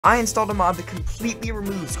I installed a mod that completely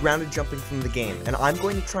removes grounded jumping from the game, and I'm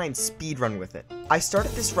going to try and speedrun with it. I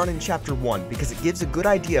started this run in Chapter 1 because it gives a good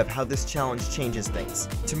idea of how this challenge changes things.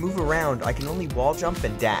 To move around, I can only wall jump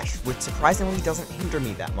and dash, which surprisingly doesn't hinder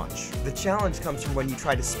me that much. The challenge comes from when you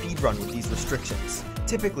try to speedrun with these restrictions.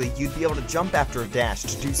 Typically, you'd be able to jump after a dash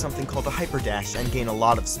to do something called a hyperdash and gain a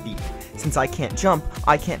lot of speed. Since I can't jump,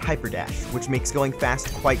 I can't hyperdash, which makes going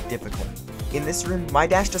fast quite difficult. In this room, my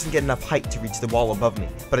dash doesn't get enough height to reach the wall above me,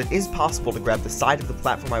 but it is possible to grab the side of the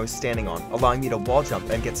platform I was standing on, allowing me to wall jump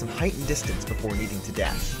and get some height and distance before needing to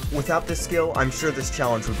dash. Without this skill, I'm sure this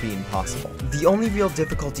challenge would be impossible. The only real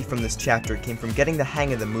difficulty from this chapter came from getting the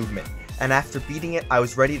hang of the movement, and after beating it, I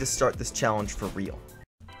was ready to start this challenge for real.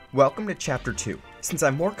 Welcome to Chapter 2. Since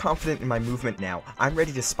I'm more confident in my movement now, I'm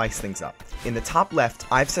ready to spice things up. In the top left,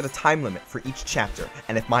 I've set a time limit for each chapter,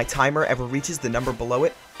 and if my timer ever reaches the number below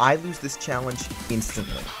it, I lose this challenge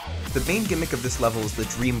instantly. The main gimmick of this level is the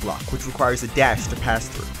dream block, which requires a dash to pass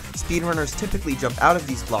through. Speedrunners typically jump out of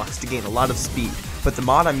these blocks to gain a lot of speed, but the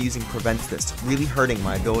mod I'm using prevents this, really hurting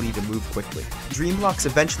my ability to move quickly. Dream blocks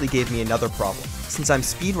eventually gave me another problem. Since I'm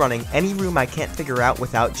speedrunning, any room I can't figure out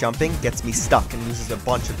without jumping gets me stuck and loses a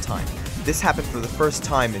bunch of time. This happened for the first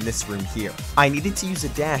time in this room here. I needed to use a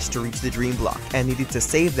dash to reach the dream block, and needed to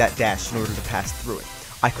save that dash in order to pass through it.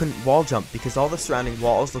 I couldn't wall jump because all the surrounding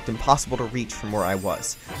walls looked impossible to reach from where I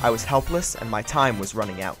was. I was helpless, and my time was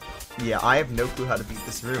running out. Yeah, I have no clue how to beat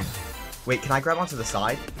this room. Wait, can I grab onto the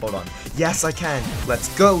side? Hold on. Yes, I can!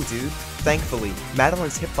 Let's go, dude! Thankfully,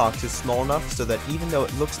 Madeline's hitbox is small enough so that even though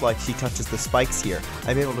it looks like she touches the spikes here,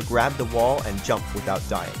 I'm able to grab the wall and jump without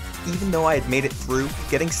dying. Even though I had made it through,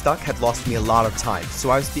 getting stuck had lost me a lot of time,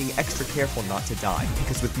 so I was being extra careful not to die,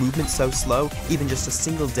 because with movement so slow, even just a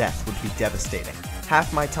single death would be devastating.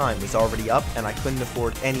 Half my time was already up, and I couldn't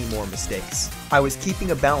afford any more mistakes. I was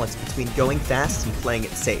keeping a balance between going fast and playing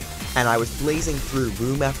it safe, and I was blazing through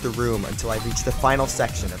room after room until I reached the final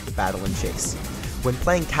section of the battle and chase. When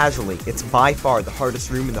playing casually, it's by far the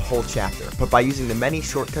hardest room in the whole chapter, but by using the many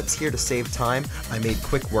shortcuts here to save time, I made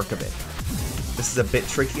quick work of it. This is a bit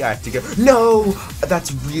tricky, I have to go— No!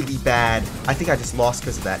 That's really bad. I think I just lost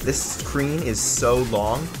because of that. This screen is so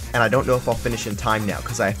long, and I don't know if I'll finish in time now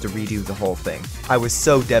because I have to redo the whole thing. I was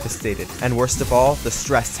so devastated, and worst of all, the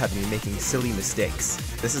stress had me making silly mistakes.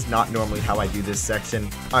 This is not normally how I do this section.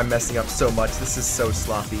 I'm messing up so much, this is so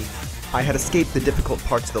sloppy. I had escaped the difficult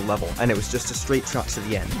parts of the level, and it was just a straight shot to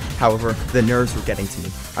the end. However, the nerves were getting to me.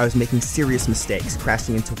 I was making serious mistakes,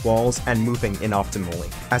 crashing into walls, and moving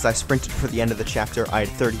inoptimally. As I sprinted for the end of the chapter, I had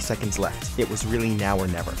 30 seconds left. It was really now or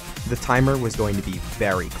never. The timer was going to be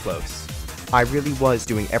very close. I really was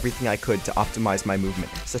doing everything I could to optimize my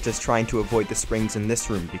movement, such as trying to avoid the springs in this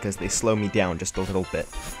room because they slow me down just a little bit.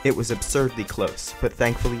 It was absurdly close, but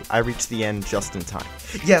thankfully I reached the end just in time.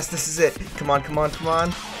 Yes, this is it! Come on, come on, come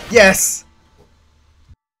on! Yes!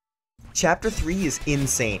 Chapter 3 is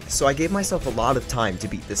insane, so I gave myself a lot of time to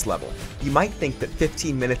beat this level. You might think that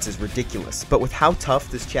 15 minutes is ridiculous, but with how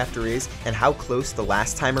tough this chapter is and how close the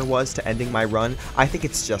last timer was to ending my run, I think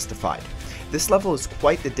it's justified. This level is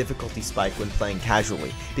quite the difficulty spike when playing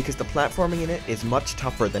casually, because the platforming in it is much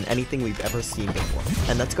tougher than anything we've ever seen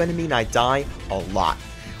before, and that's going to mean I die a lot.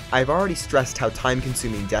 I've already stressed how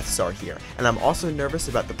time-consuming deaths are here, and I'm also nervous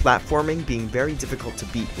about the platforming being very difficult to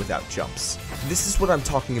beat without jumps. This is what I'm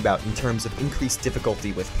talking about in terms of increased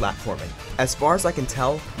difficulty with platforming. As far as I can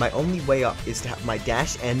tell, my only way up is to have my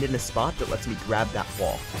dash end in a spot that lets me grab that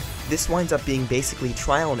wall. This winds up being basically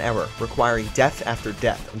trial and error, requiring death after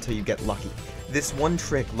death until you get lucky. This one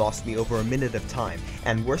trick lost me over a minute of time,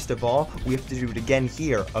 and worst of all, we have to do it again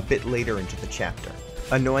here a bit later into the chapter.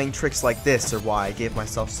 Annoying tricks like this are why I gave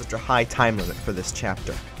myself such a high time limit for this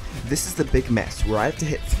chapter. This is the big mess, where I have to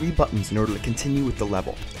hit 3 buttons in order to continue with the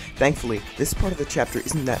level. Thankfully, this part of the chapter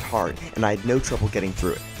isn't that hard, and I had no trouble getting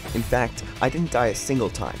through it. In fact, I didn't die a single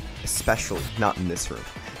time, especially not in this room.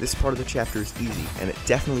 This part of the chapter is easy, and it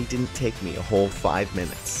definitely didn't take me a whole 5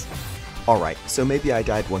 minutes. Alright, so maybe I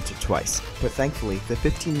died once or twice, but thankfully, the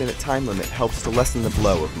 15-minute time limit helps to lessen the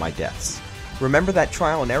blow of my deaths. Remember that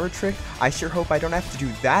trial and error trick? I sure hope I don't have to do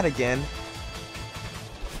that again.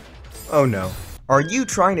 Oh no. Are you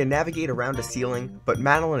trying to navigate around a ceiling, but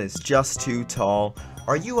Madeline is just too tall?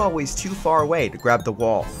 Are you always too far away to grab the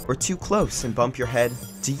wall, or too close and bump your head?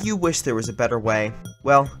 Do you wish there was a better way?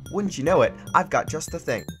 Well, wouldn't you know it, I've got just the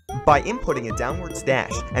thing. By inputting a downwards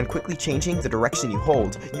dash and quickly changing the direction you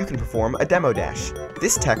hold, you can perform a demo dash.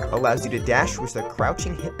 This tech allows you to dash with a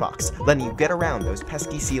crouching hitbox, letting you get around those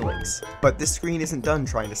pesky ceilings. But this screen isn't done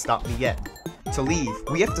trying to stop me yet. To leave,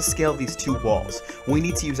 we have to scale these two walls. We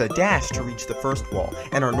need to use a dash to reach the first wall,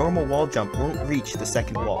 and our normal wall jump won't reach the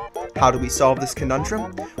second wall. How do we solve this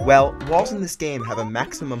conundrum? Well, walls in this game have a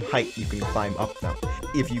maximum height you can climb up them.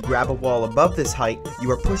 If you grab a wall above this height, you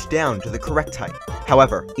are pushed down to the correct height.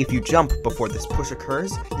 However, if you jump before this push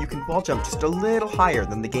occurs, you can wall jump just a little higher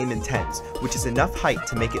than the game intends, which is enough height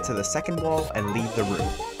to make it to the second wall and leave the room.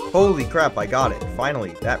 Holy crap, I got it.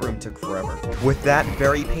 Finally, that room took forever. With that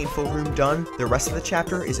very painful room done, the rest of the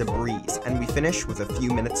chapter is a breeze, and we finish with a few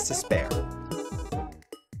minutes to spare.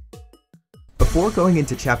 Before going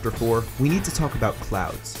into chapter 4, we need to talk about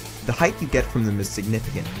clouds. The height you get from them is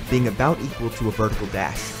significant, being about equal to a vertical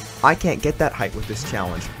dash. I can't get that height with this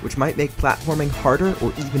challenge, which might make platforming harder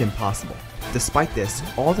or even impossible. Despite this,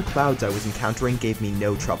 all the clouds I was encountering gave me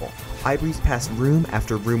no trouble. I breezed past room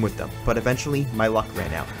after room with them, but eventually my luck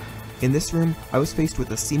ran out. In this room, I was faced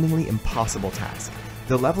with a seemingly impossible task.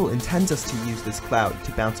 The level intends us to use this cloud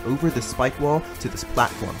to bounce over the spike wall to this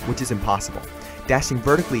platform, which is impossible. Dashing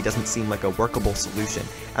vertically doesn't seem like a workable solution,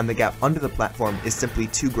 and the gap under the platform is simply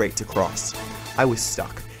too great to cross. I was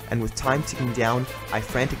stuck, and with time ticking down, I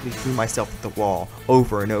frantically threw myself at the wall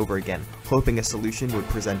over and over again, hoping a solution would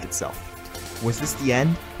present itself. Was this the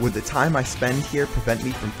end? Would the time I spend here prevent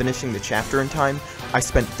me from finishing the chapter in time? I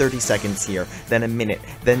spent 30 seconds here, then a minute,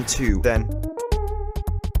 then 2, then...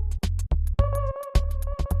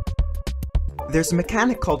 There's a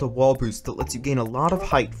mechanic called a wall boost that lets you gain a lot of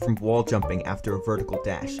height from wall jumping after a vertical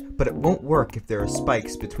dash, but it won't work if there are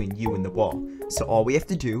spikes between you and the wall, so all we have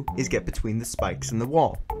to do is get between the spikes and the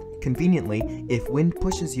wall. Conveniently, if wind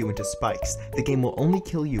pushes you into spikes, the game will only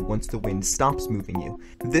kill you once the wind stops moving you.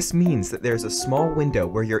 This means that there's a small window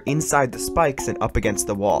where you're inside the spikes and up against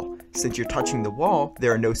the wall. Since you're touching the wall,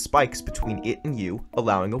 there are no spikes between it and you,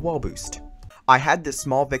 allowing a wall boost. I had this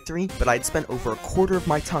small victory, but I'd spent over a quarter of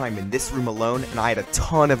my time in this room alone, and I had a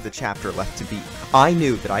ton of the chapter left to beat. I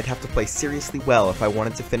knew that I'd have to play seriously well if I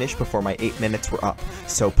wanted to finish before my 8 minutes were up,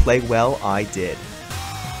 so play well I did.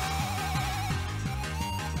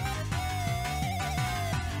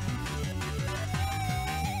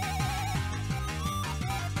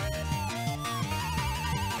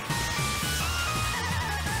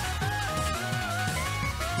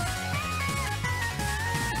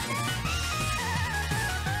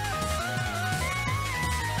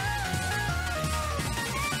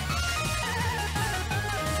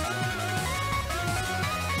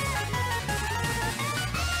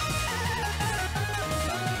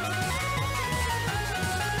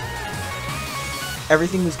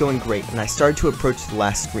 Everything was going great, and I started to approach the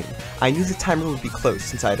last screen. I knew the timer would be close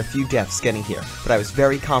since I had a few deaths getting here, but I was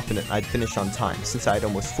very confident I'd finish on time since I had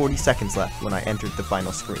almost 40 seconds left when I entered the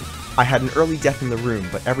final screen. I had an early death in the room,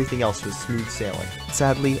 but everything else was smooth sailing.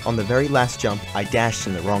 Sadly, on the very last jump, I dashed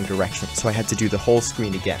in the wrong direction, so I had to do the whole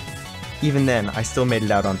screen again. Even then, I still made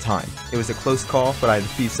it out on time. It was a close call, but I had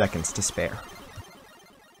a few seconds to spare.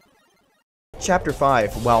 Chapter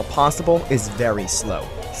 5, while possible, is very slow.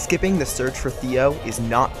 Skipping the search for Theo is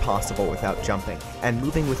not possible without jumping, and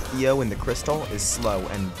moving with Theo in the crystal is slow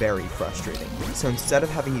and very frustrating. So instead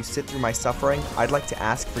of having you sit through my suffering, I'd like to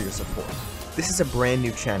ask for your support. This is a brand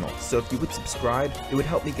new channel, so if you would subscribe, it would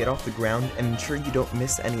help me get off the ground and ensure you don't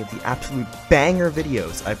miss any of the absolute banger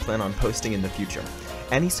videos I plan on posting in the future.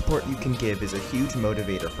 Any support you can give is a huge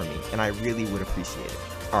motivator for me, and I really would appreciate it.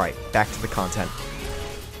 Alright, back to the content.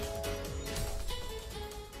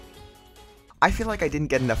 I feel like I didn't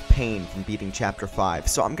get enough pain from beating Chapter 5,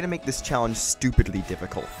 so I'm gonna make this challenge stupidly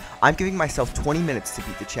difficult. I'm giving myself 20 minutes to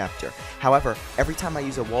beat the chapter. However, every time I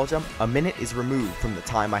use a wall jump, a minute is removed from the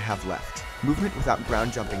time I have left. Movement without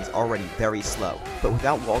ground jumping is already very slow, but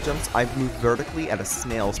without wall jumps, I've moved vertically at a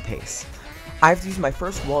snail's pace. I've used my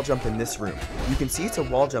first wall jump in this room. You can see it's a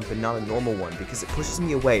wall jump and not a normal one because it pushes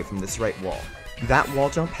me away from this right wall. That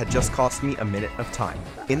wall jump had just cost me a minute of time.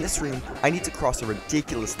 In this room, I need to cross a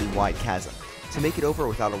ridiculously wide chasm. To make it over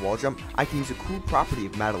without a wall jump, I can use a cool property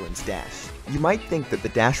of Madeline's dash. You might think that the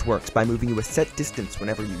dash works by moving you a set distance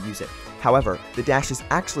whenever you use it. However, the dash is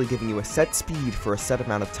actually giving you a set speed for a set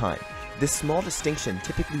amount of time. This small distinction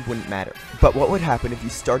typically wouldn't matter. But what would happen if you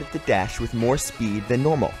started the dash with more speed than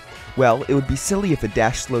normal? Well, it would be silly if the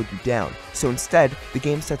dash slowed you down, so instead, the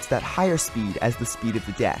game sets that higher speed as the speed of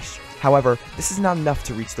the dash. However, this is not enough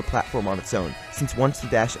to reach the platform on its own, since once the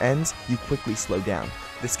dash ends, you quickly slow down.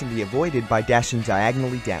 This can be avoided by dashing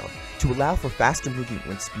diagonally down. To allow for faster movement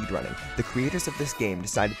when speedrunning, the creators of this game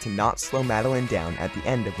decided to not slow Madeline down at the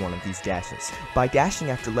end of one of these dashes. By dashing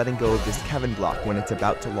after letting go of this Kevin block when it's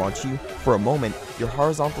about to launch you, for a moment, your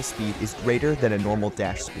horizontal speed is greater than a normal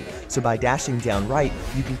dash speed. So by dashing down right,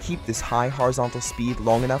 you can keep this high horizontal speed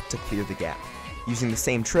long enough to clear the gap. Using the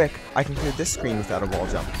same trick, I can clear this screen without a wall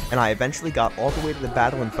jump, and I eventually got all the way to the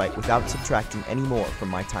battle and fight without subtracting any more from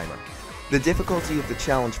my timer. The difficulty of the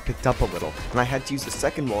challenge picked up a little, and I had to use a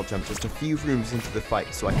second wall jump just a few rooms into the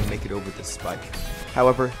fight so I could make it over this spike.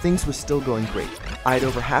 However, things were still going great. I had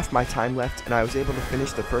over half my time left, and I was able to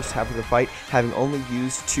finish the first half of the fight having only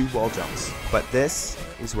used 2 wall jumps. But this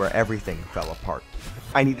is where everything fell apart.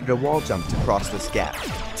 I needed a wall jump to cross this gap.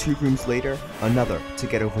 2 rooms later, another to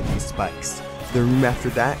get over these spikes. The room after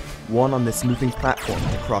that, one on this moving platform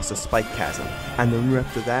to cross a spike chasm, and the room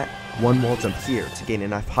after that, 1 wall jump here to gain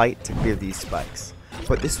enough height to clear these spikes.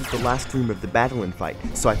 But this was the last room of the battle and fight,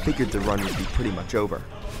 so I figured the run would be pretty much over.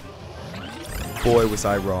 Boy was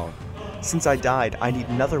I wrong. Since I died, I need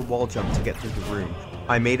another wall jump to get through the room.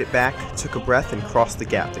 I made it back, took a breath, and crossed the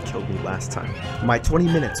gap that killed me last time. My 20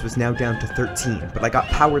 minutes was now down to 13, but I got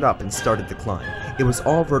powered up and started the climb. It was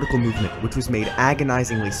all vertical movement, which was made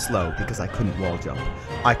agonizingly slow because I couldn't wall jump.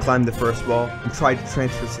 I climbed the first wall and tried to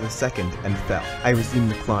transfer to the second and fell. I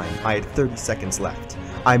resumed the climb. I had 30 seconds left.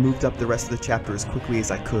 I moved up the rest of the chapter as quickly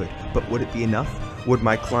as I could, but would it be enough? Would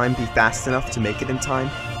my climb be fast enough to make it in time?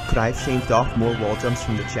 Could I have shaved off more wall jumps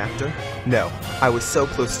from the chapter? No, I was so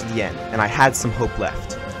close to the end, and I had some hope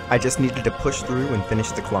left. I just needed to push through and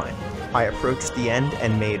finish the climb. I approached the end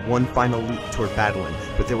and made one final leap toward Battlein,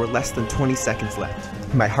 but there were less than 20 seconds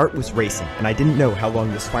left. My heart was racing, and I didn't know how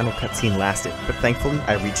long this final cutscene lasted, but thankfully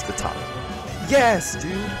I reached the top. Yes,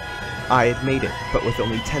 dude! I had made it, but with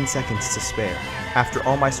only 10 seconds to spare. After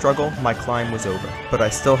all my struggle, my climb was over, but I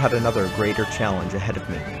still had another greater challenge ahead of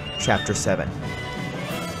me. Chapter 7.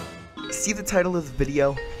 See the title of the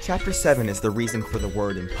video? Chapter 7 is the reason for the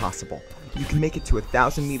word impossible. You can make it to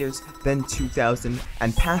 1,000 meters, then 2,000,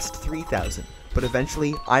 and past 3,000. But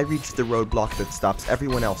eventually, I reached the roadblock that stops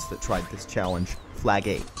everyone else that tried this challenge, Flag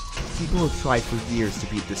 8. People have tried for years to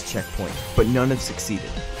beat this checkpoint, but none have succeeded.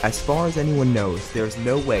 As far as anyone knows, there is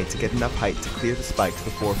no way to get enough height to clear the spikes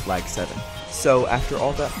before Flag 7. So, after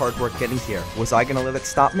all that hard work getting here, was I gonna let it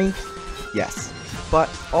stop me? Yes. But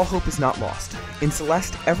all hope is not lost. In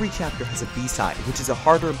Celeste, every chapter has a B-side, which is a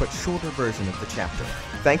harder but shorter version of the chapter.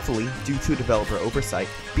 Thankfully, due to developer oversight,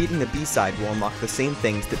 beating the B-side will unlock the same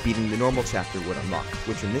things that beating the normal chapter would unlock,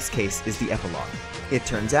 which in this case is the epilogue. It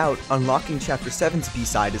turns out, unlocking Chapter 7's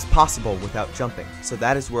B-side is possible without jumping, so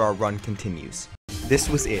that is where our run continues. This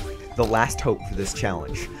was it, the last hope for this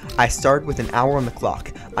challenge. I started with an hour on the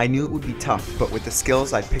clock. I knew it would be tough, but with the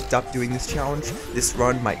skills I picked up doing this challenge, this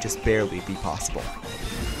run might just barely be possible.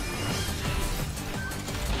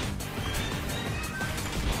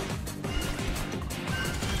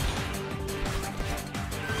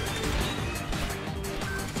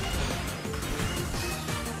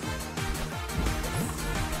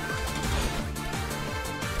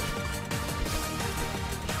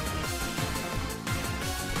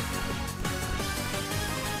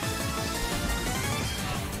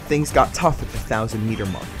 Things got tough at the 1,000 meter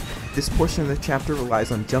mark. This portion of the chapter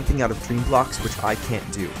relies on jumping out of dream blocks, which I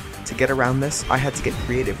can't do. To get around this, I had to get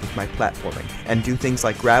creative with my platforming, and do things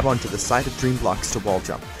like grab onto the side of dream blocks to wall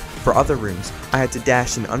jump. For other rooms, I had to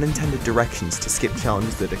dash in unintended directions to skip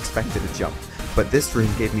challenges that expected a jump, but this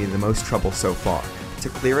room gave me the most trouble so far. To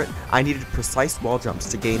clear it, I needed precise wall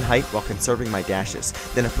jumps to gain height while conserving my dashes,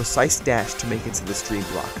 then a precise dash to make it to this dream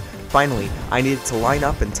block. Finally, I needed to line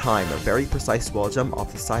up and time a very precise wall jump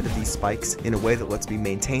off the side of these spikes in a way that lets me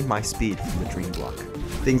maintain my speed from the dream block.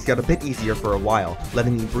 Things got a bit easier for a while,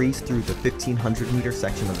 letting me breeze through the 1,500 meter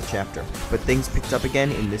section of the chapter, but things picked up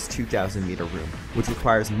again in this 2,000 meter room, which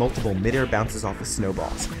requires multiple mid-air bounces off of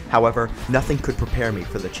snowballs. However, nothing could prepare me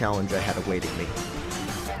for the challenge I had awaiting me.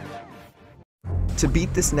 To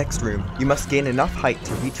beat this next room, you must gain enough height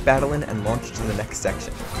to reach Battlein and launch to the next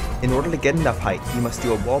section. In order to get enough height, you must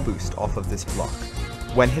do a wall boost off of this block.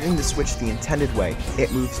 When hitting the switch the intended way,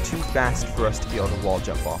 it moves too fast for us to be able to wall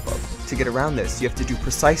jump off of. To get around this, you have to do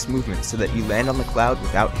precise movements so that you land on the cloud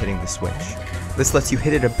without hitting the switch. This lets you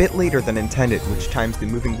hit it a bit later than intended, which times the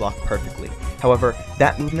moving block perfectly. However,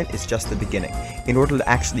 that movement is just the beginning. In order to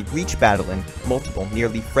actually reach Battlein, multiple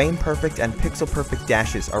nearly frame-perfect and pixel-perfect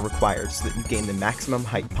dashes are required so that you gain the maximum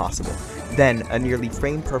height possible. Then, a nearly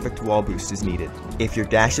frame-perfect wall boost is needed. If your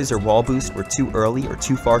dashes or wall boost were too early or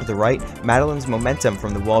too far to the right, Madeline's momentum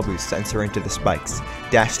from the wall boost sends her into the spikes.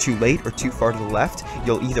 Dash too late or too far to the left,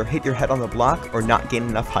 you'll either hit your head on the block or not gain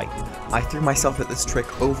enough height. I threw myself at this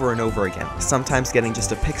trick over and over again, sometimes sometimes getting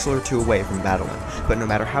just a pixel or two away from battling, but no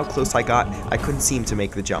matter how close I got, I couldn't seem to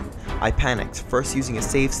make the jump. I panicked, first using a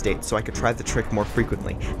save state so I could try the trick more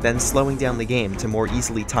frequently, then slowing down the game to more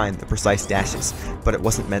easily time the precise dashes, but it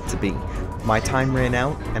wasn't meant to be. My time ran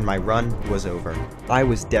out, and my run was over. I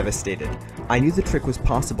was devastated. I knew the trick was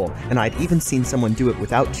possible, and I'd even seen someone do it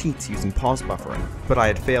without cheats using pause buffering, but I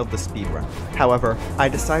had failed the speedrun. However, I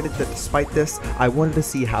decided that despite this, I wanted to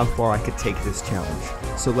see how far I could take this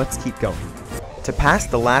challenge, so let's keep going. To pass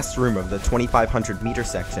the last room of the 2500 meter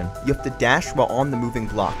section, you have to dash while on the moving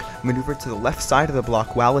block, maneuver to the left side of the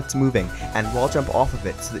block while it's moving, and wall jump off of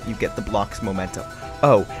it so that you get the block's momentum.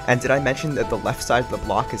 Oh, and did I mention that the left side of the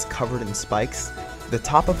block is covered in spikes? The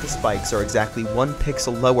top of the spikes are exactly 1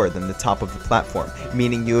 pixel lower than the top of the platform,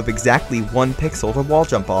 meaning you have exactly 1 pixel to wall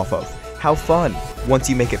jump off of. How fun! Once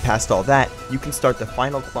you make it past all that, you can start the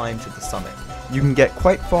final climb to the summit. You can get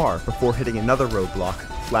quite far before hitting another roadblock,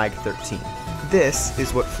 Flag 13. This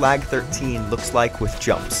is what Flag 13 looks like with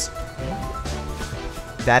jumps.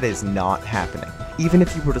 That is not happening. Even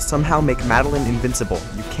if you were to somehow make Madeline invincible,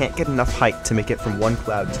 you can't get enough height to make it from one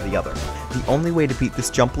cloud to the other. The only way to beat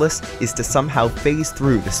this jumpless is to somehow phase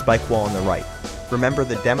through the spike wall on the right. Remember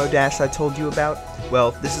the demo dash I told you about?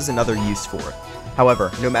 Well, this is another use for it.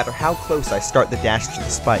 However, no matter how close I start the dash to the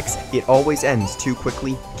spikes, it always ends too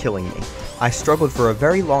quickly, killing me. I struggled for a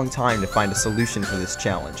very long time to find a solution for this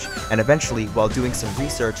challenge, and eventually, while doing some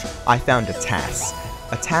research, I found a TAS.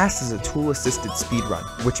 A TAS is a tool-assisted speedrun,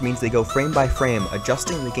 which means they go frame by frame,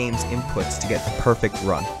 adjusting the game's inputs to get the perfect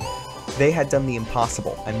run. They had done the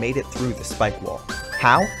impossible and made it through the spike wall.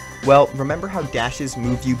 How? Well, remember how dashes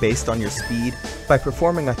move you based on your speed? By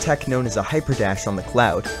performing a tech known as a hyperdash on the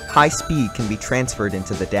cloud, high speed can be transferred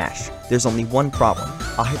into the dash. There's only one problem.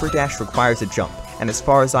 A hyperdash requires a jump, and as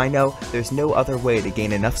far as I know, there's no other way to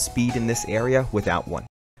gain enough speed in this area without one.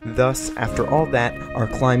 Thus, after all that, our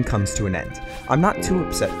climb comes to an end. I'm not too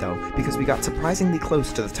upset though, because we got surprisingly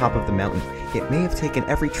close to the top of the mountain. It may have taken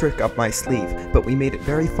every trick up my sleeve, but we made it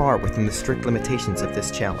very far within the strict limitations of this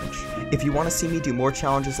challenge. If you want to see me do more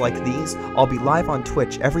challenges like these, I'll be live on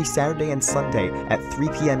Twitch every Saturday and Sunday at 3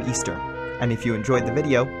 PM Eastern. And if you enjoyed the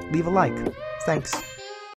video, leave a like. Thanks.